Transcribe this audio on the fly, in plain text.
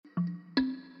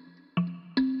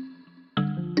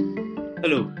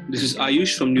Hello, this is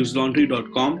Ayush from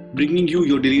newslaundry.com bringing you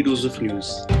your daily dose of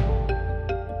news.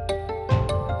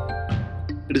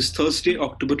 It is Thursday,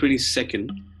 October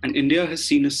 22nd, and India has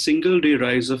seen a single day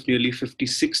rise of nearly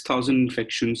 56,000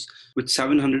 infections with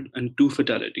 702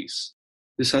 fatalities.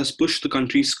 This has pushed the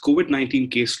country's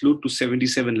COVID-19 caseload to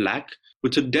 77 lakh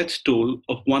with a death toll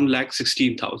of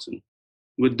 1,16,000.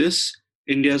 With this,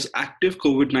 India's active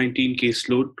COVID-19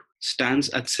 caseload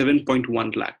stands at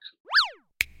 7.1 lakh.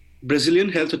 Brazilian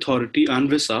health authority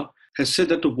Anvisa has said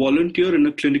that a volunteer in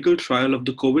a clinical trial of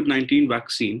the COVID-19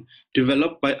 vaccine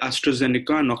developed by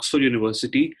AstraZeneca and Oxford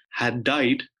University had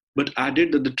died, but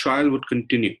added that the trial would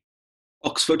continue.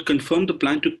 Oxford confirmed the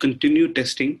plan to continue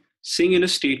testing, saying in a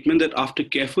statement that after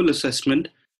careful assessment,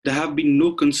 there have been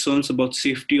no concerns about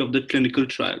safety of the clinical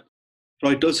trial.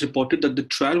 Reuters reported that the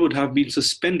trial would have been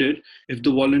suspended if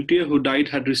the volunteer who died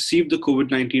had received the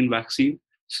COVID-19 vaccine,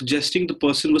 suggesting the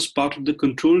person was part of the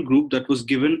control group that was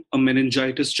given a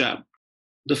meningitis jab.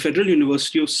 The Federal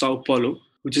University of Sao Paulo,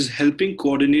 which is helping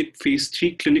coordinate phase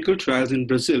 3 clinical trials in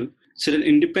Brazil, said an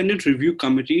independent review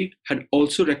committee had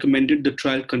also recommended the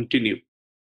trial continue.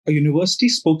 A university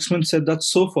spokesman said that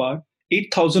so far,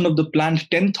 8,000 of the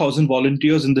planned 10,000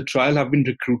 volunteers in the trial have been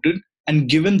recruited and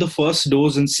given the first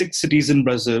dose in 6 cities in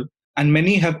Brazil, and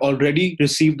many have already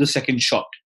received the second shot.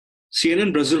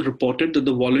 CNN Brazil reported that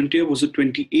the volunteer was a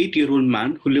 28-year-old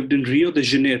man who lived in Rio de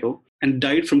Janeiro and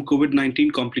died from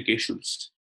COVID-19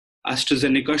 complications.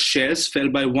 AstraZeneca shares fell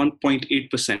by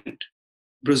 1.8%.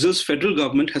 Brazil's federal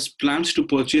government has plans to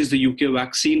purchase the UK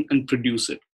vaccine and produce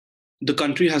it. The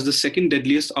country has the second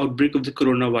deadliest outbreak of the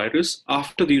coronavirus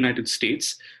after the United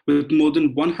States, with more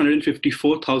than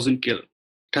 154,000 killed.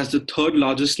 It has the third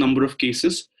largest number of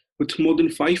cases, with more than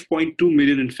 5.2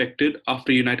 million infected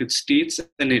after United States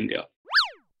and India.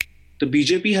 The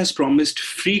BJP has promised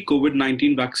free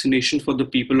COVID-19 vaccination for the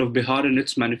people of Bihar in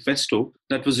its manifesto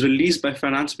that was released by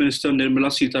Finance Minister Nirmala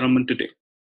Sitharaman today.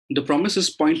 The promise is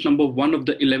point number 1 of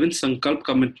the 11 Sankalp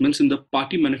commitments in the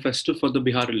party manifesto for the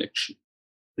Bihar election.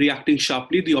 Reacting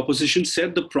sharply, the opposition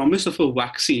said the promise of a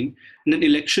vaccine in an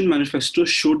election manifesto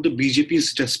showed the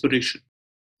BJP's desperation.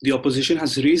 The opposition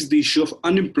has raised the issue of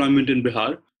unemployment in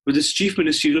Bihar, with its chief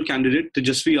ministerial candidate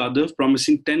Tejasvi Yadav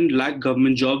promising 10 lakh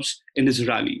government jobs in his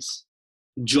rallies.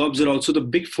 Jobs are also the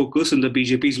big focus in the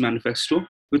BJP's manifesto,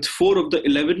 with 4 of the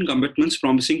 11 commitments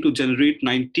promising to generate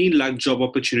 19 lakh job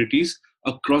opportunities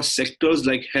across sectors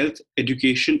like health,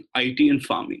 education, IT and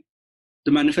farming.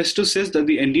 The manifesto says that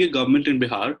the NDA government in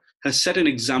Bihar has set an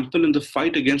example in the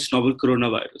fight against novel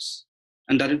coronavirus,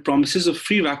 and that it promises a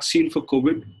free vaccine for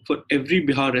COVID for every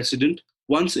Bihar resident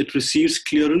once it receives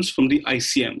clearance from the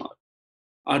ICMR.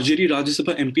 RJD Rajya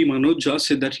Sabha MP Manoj Jha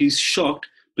said that he is shocked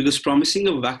because promising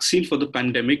a vaccine for the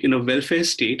pandemic in a welfare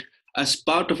state as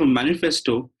part of a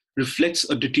manifesto reflects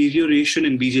a deterioration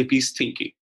in BJP's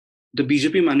thinking. The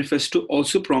BJP manifesto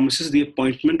also promises the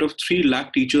appointment of 3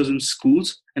 lakh teachers in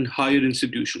schools and higher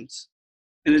institutions.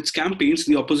 In its campaigns,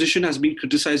 the opposition has been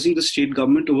criticizing the state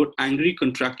government over angry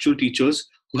contractual teachers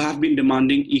who have been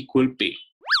demanding equal pay.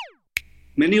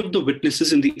 Many of the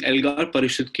witnesses in the Elgar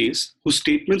Parishad case, whose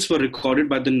statements were recorded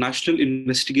by the National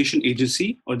Investigation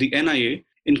Agency or the NIA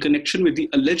in connection with the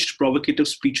alleged provocative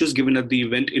speeches given at the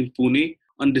event in Pune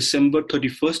on December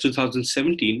 31,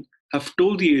 2017, have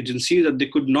told the agency that they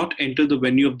could not enter the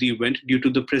venue of the event due to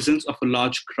the presence of a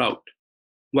large crowd.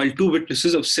 While 2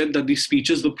 witnesses have said that these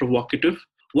speeches were provocative,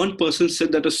 one person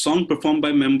said that a song performed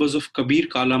by members of Kabir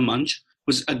Kala Manch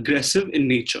was aggressive in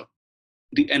nature.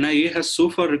 The NIA has so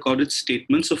far recorded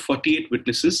statements of 48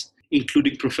 witnesses,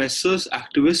 including professors,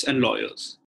 activists, and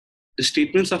lawyers. The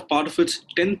statements are part of its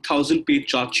 10,000-page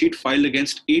charge sheet filed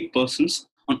against 8 persons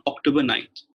on October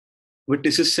 9th.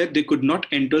 Witnesses said they could not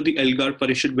enter the Elgar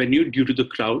Parishad venue due to the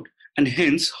crowd and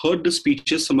hence heard the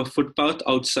speeches from a footpath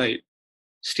outside.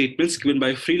 Statements given by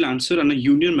a freelancer and a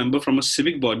union member from a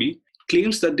civic body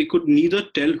claims that they could neither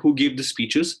tell who gave the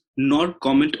speeches nor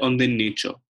comment on their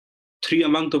nature. 3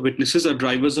 among the witnesses are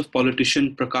drivers of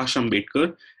politician Prakash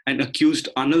Ambedkar and accused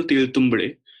Anil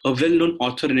Teltumbade, a well-known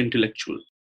author and intellectual.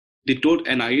 They told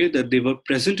NIA that they were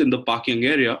present in the parking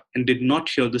area and did not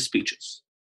hear the speeches.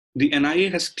 The NIA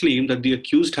has claimed that the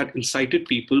accused had incited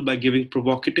people by giving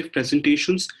provocative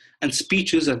presentations and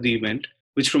speeches at the event,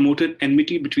 which promoted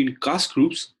enmity between caste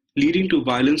groups, leading to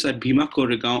violence at Bhima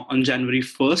Koregaon on January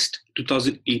 1,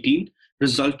 2018,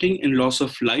 resulting in loss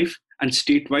of life and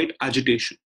statewide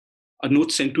agitation. A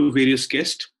note sent to various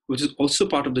guests, which is also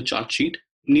part of the charge sheet,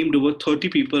 named over 30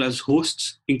 people as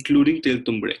hosts, including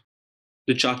Teltumbade.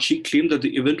 The charge sheet claimed that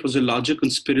the event was a larger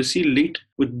conspiracy linked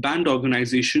with banned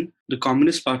organization, the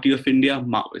Communist Party of India,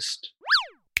 Maoist.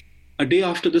 A day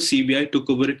after the CBI took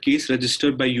over a case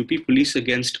registered by UP police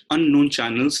against unknown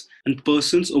channels and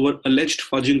persons over alleged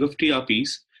fudging of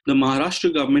TRPs, the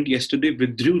Maharashtra government yesterday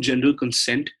withdrew general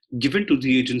consent given to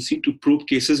the agency to probe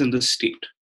cases in the state.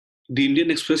 The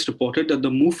Indian Express reported that the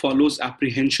move follows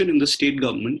apprehension in the state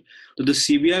government that the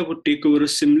CBI would take over a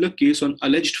similar case on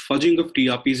alleged fudging of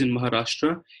TRPs in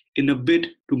Maharashtra in a bid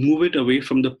to move it away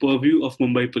from the purview of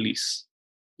Mumbai police.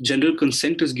 General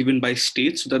consent is given by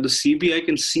states so that the CBI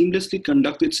can seamlessly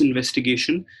conduct its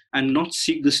investigation and not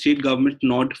seek the state government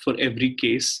nod for every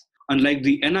case, unlike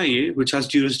the NIA, which has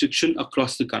jurisdiction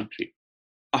across the country.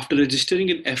 After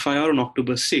registering an FIR on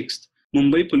October 6th,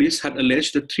 Mumbai police had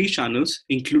alleged that 3 channels,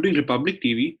 including Republic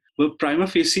TV, were prima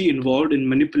facie involved in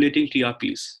manipulating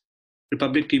TRPs.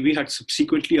 Republic TV had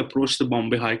subsequently approached the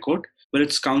Bombay High Court, where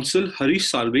its counsel Harish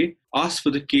Salve asked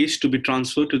for the case to be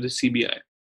transferred to the CBI.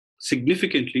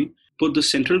 Significantly, both the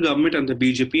central government and the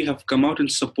BJP have come out in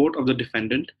support of the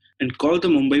defendant and called the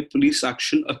Mumbai police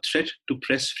action a threat to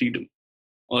press freedom.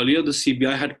 Earlier, the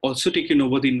CBI had also taken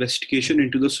over the investigation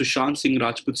into the Sushant Singh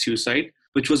Rajput suicide,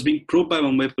 which was being probed by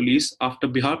Mumbai police after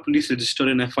Bihar police registered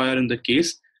an FIR in the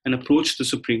case and approached the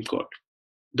Supreme Court.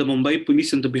 The Mumbai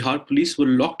police and the Bihar police were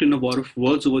locked in a war of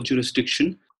words over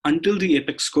jurisdiction until the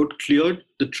apex court cleared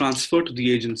the transfer to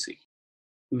the agency.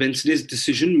 Wednesday's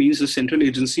decision means the central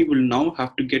agency will now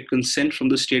have to get consent from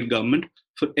the state government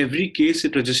for every case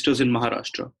it registers in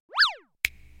Maharashtra.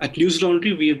 At News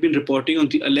Laundry, we have been reporting on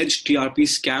the alleged TRP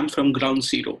scam from Ground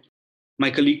Zero.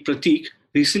 My colleague Prateek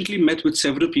recently met with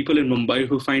several people in Mumbai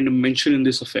who find a mention in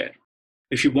this affair.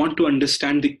 If you want to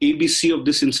understand the ABC of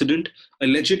this incident,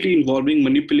 allegedly involving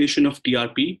manipulation of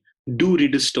TRP, do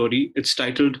read his story. It's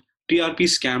titled TRP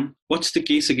Scam, What's the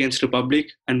Case Against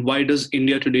Republic and Why Does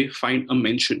India Today Find a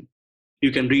Mention?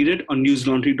 You can read it on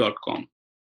newslaundry.com.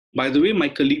 By the way, my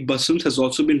colleague Basant has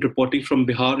also been reporting from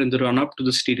Bihar in the run-up to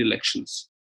the state elections.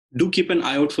 Do keep an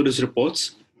eye out for his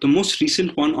reports. The most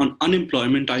recent one on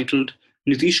unemployment, titled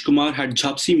Nitish Kumar had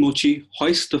Jhapsi Mochi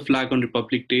hoist the flag on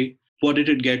Republic Day. What did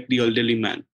it get the elderly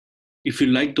man? If you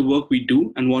like the work we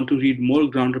do and want to read more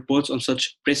ground reports on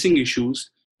such pressing issues,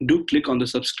 do click on the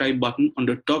subscribe button on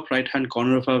the top right-hand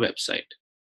corner of our website.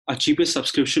 Our cheapest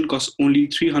subscription costs only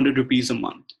 300 rupees a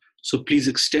month. So please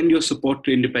extend your support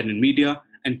to independent media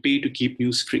and pay to keep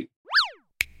news free.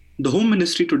 The Home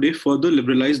Ministry today further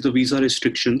liberalized the visa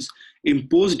restrictions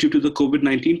imposed due to the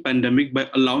COVID-19 pandemic by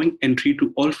allowing entry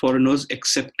to all foreigners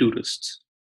except tourists.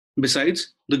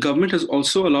 Besides, the government has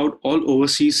also allowed all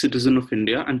overseas citizens of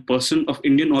India and person of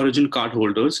Indian origin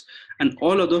cardholders and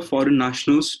all other foreign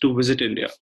nationals to visit India.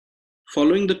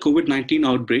 Following the COVID-19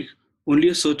 outbreak, only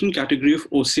a certain category of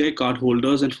OCI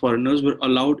cardholders and foreigners were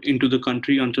allowed into the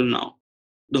country until now.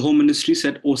 The Home Ministry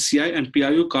said OCI and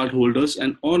PIO cardholders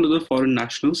and all other foreign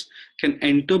nationals can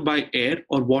enter by air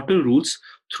or water routes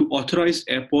through authorized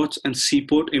airports and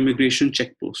seaport immigration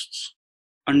checkposts.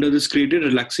 Under this graded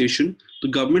relaxation, the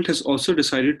government has also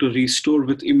decided to restore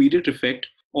with immediate effect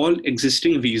all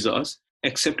existing visas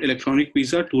except electronic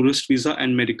visa, tourist visa,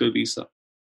 and medical visa.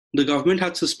 The government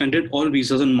had suspended all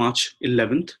visas on March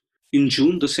 11th. In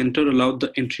June, the centre allowed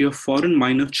the entry of foreign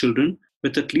minor children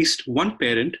with at least one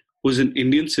parent who is an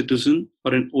Indian citizen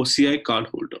or an OCI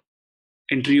cardholder.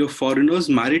 Entry of foreigners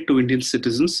married to Indian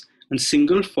citizens and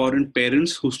single foreign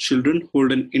parents whose children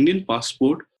hold an Indian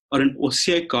passport or an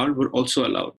OCI card were also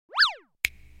allowed.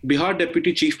 Bihar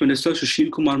Deputy Chief Minister Sushil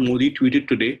Kumar Modi tweeted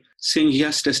today saying he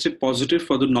has tested positive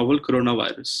for the novel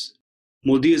coronavirus.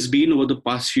 Modi has been over the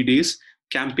past few days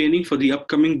campaigning for the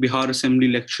upcoming Bihar Assembly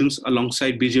elections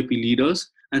alongside BJP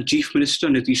leaders and Chief Minister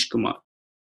Nitish Kumar.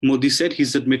 Modi said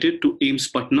he's admitted to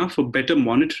AIIMS Patna for better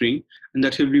monitoring and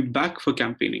that he'll be back for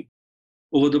campaigning.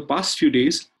 Over the past few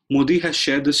days, Modi has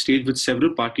shared the stage with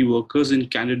several party workers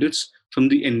and candidates from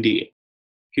the NDA.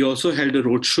 He also held a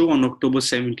roadshow on October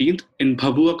 17th in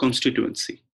Bhabua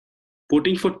constituency.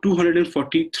 Voting for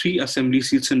 243 assembly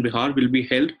seats in Bihar will be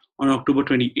held on October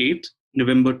 28th,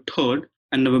 November 3rd,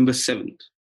 and November 7th.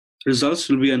 Results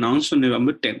will be announced on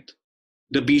November 10th.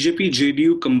 The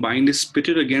BJP-JDU combined is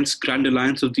pitted against Grand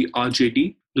Alliance of the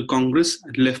RJD, the Congress,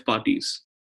 and Left parties.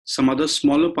 Some other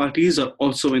smaller parties are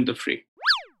also in the fray.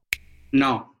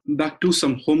 Now, back to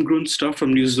some homegrown stuff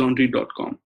from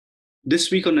newslaundry.com.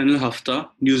 This week on NL Hafta,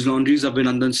 News Laundry's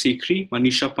Abhinandan Sekhri,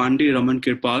 Manisha Pandey, Raman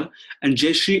Kirpal, and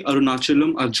Jayashree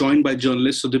Arunachalam are joined by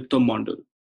journalist Sudipta Mondal.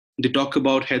 They talk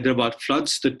about Hyderabad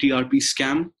floods, the TRP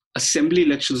scam, assembly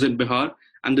elections in Bihar,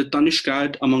 and the Tanishq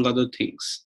ad, among other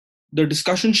things. The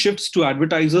discussion shifts to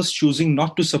advertisers choosing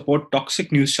not to support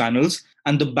toxic news channels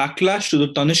and the backlash to the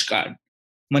Tanishq ad.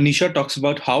 Manisha talks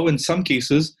about how, in some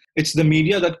cases, it's the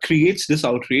media that creates this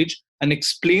outrage and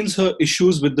explains her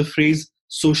issues with the phrase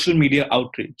social media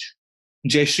outrage.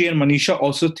 Jayashree and Manisha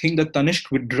also think that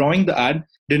Tanishq withdrawing the ad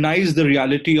denies the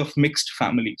reality of mixed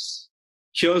families.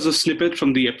 Here's a snippet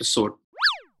from the episode.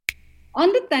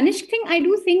 On the Tanishq thing, I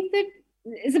do think that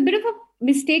it's a bit of a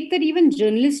mistake that even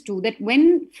journalists do, that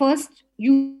when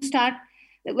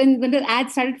the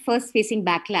ad started first facing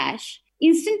backlash,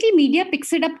 instantly media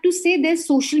picks it up to say there's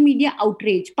social media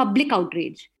outrage, public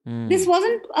outrage. This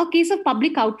wasn't a case of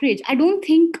public outrage. I don't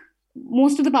think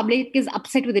most of the public is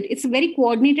upset with it. It's a very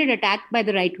coordinated attack by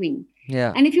the right wing.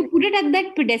 Yeah. And if you put it at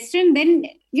that pedestrian, then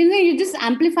you're just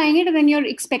amplifying it when you're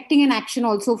expecting an action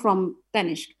also from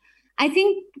Tanishq. I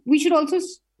think we should also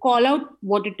call out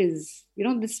what it is.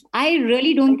 This. I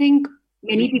really don't think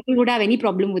many people would have any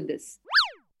problem with this.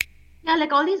 Yeah,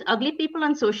 like all these ugly people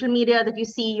on social media that you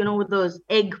see, with those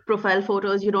egg profile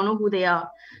photos, you don't know who they are.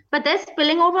 But they're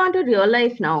spilling over onto real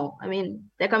life now. I mean,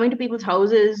 they're coming to people's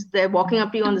houses, they're walking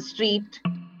up to you on the street.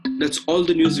 That's all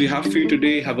the news we have for you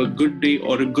today. Have a good day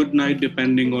or a good night,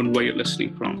 depending on where you're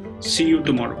listening from. See you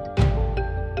tomorrow.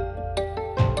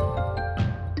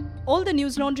 All the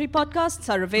News Laundry podcasts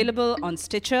are available on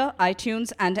Stitcher,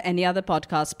 iTunes, and any other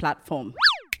podcast platform.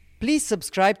 Please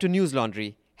subscribe to News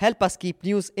Laundry. Help us keep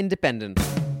news independent.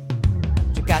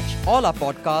 To catch all our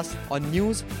podcasts on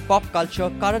news, pop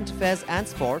culture, current affairs and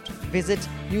sport, visit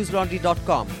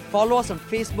newslaundry.com. Follow us on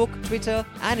Facebook, Twitter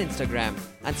and Instagram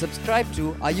and subscribe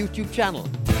to our YouTube channel.